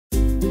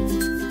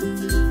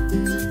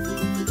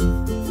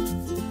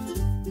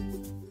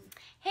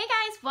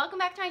Welcome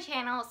back to my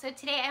channel. So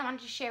today I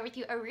wanted to share with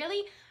you a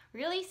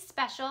really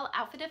special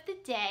outfit of the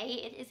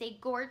day. It is a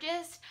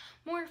gorgeous,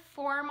 more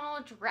formal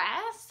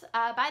dress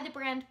by the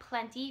brand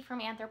Plenty from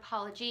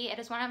Anthropologie. It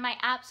is one of my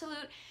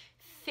absolute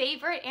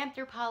favorite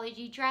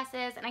Anthropologie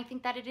dresses, and I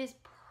think that it is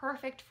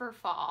perfect for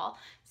fall.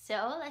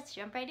 So let's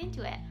jump right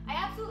into it. I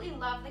absolutely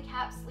love the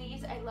cap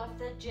sleeves. I love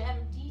the gem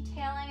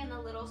detailing and the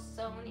little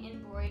sewn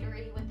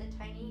embroidery with the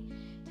tiny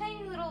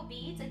little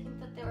beads. I think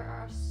that they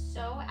are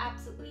so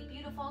absolutely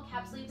beautiful.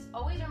 Cap sleeves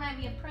always remind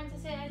me of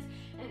princesses,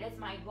 and it is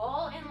my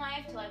goal in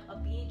life to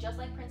be just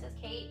like Princess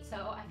Kate.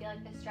 So I feel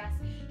like this dress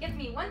gets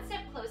me one step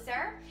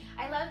closer.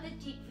 I love the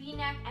deep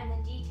V-neck and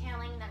the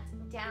detailing that's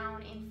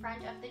down in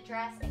front of the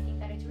dress. I think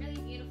that it's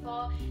really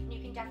beautiful, and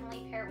you can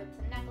definitely pair it with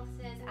some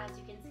necklaces. As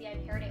you can see, I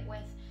paired it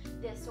with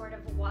this sort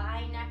of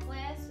Y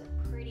necklace,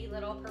 a pretty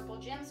little purple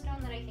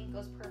gemstone that I think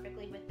goes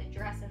perfectly with the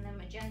dress, and the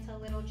magenta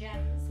little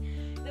gems.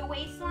 The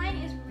waistline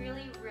is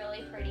really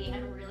pretty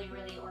and really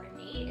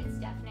ornate. It's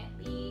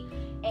definitely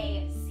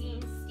a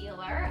scene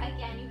stealer.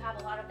 Again, you have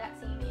a lot of that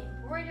same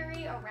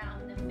embroidery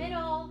around the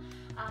middle.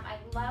 I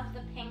love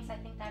the pinks. I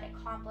think that it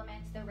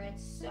complements the red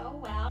so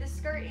well. The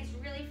skirt is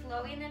really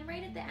flowy, and then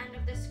right at the end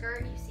of the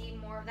skirt you see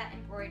more of that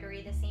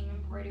embroidery, the same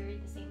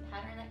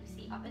pattern that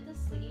you see up at the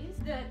sleeves.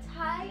 The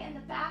tie and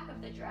the back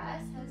of the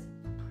dress has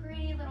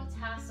pretty little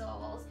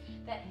tassels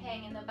that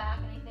hang in the back,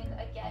 and I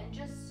think again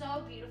just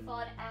so beautiful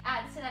and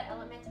adds to that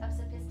element of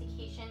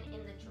sophistication in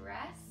the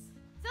dress.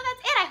 So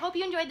that's it. I hope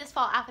you enjoyed this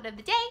fall outfit of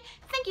the day.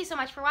 Thank you so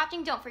much for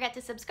watching. Don't forget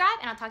to subscribe,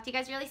 and I'll talk to you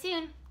guys really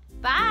soon.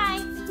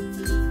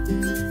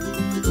 Bye!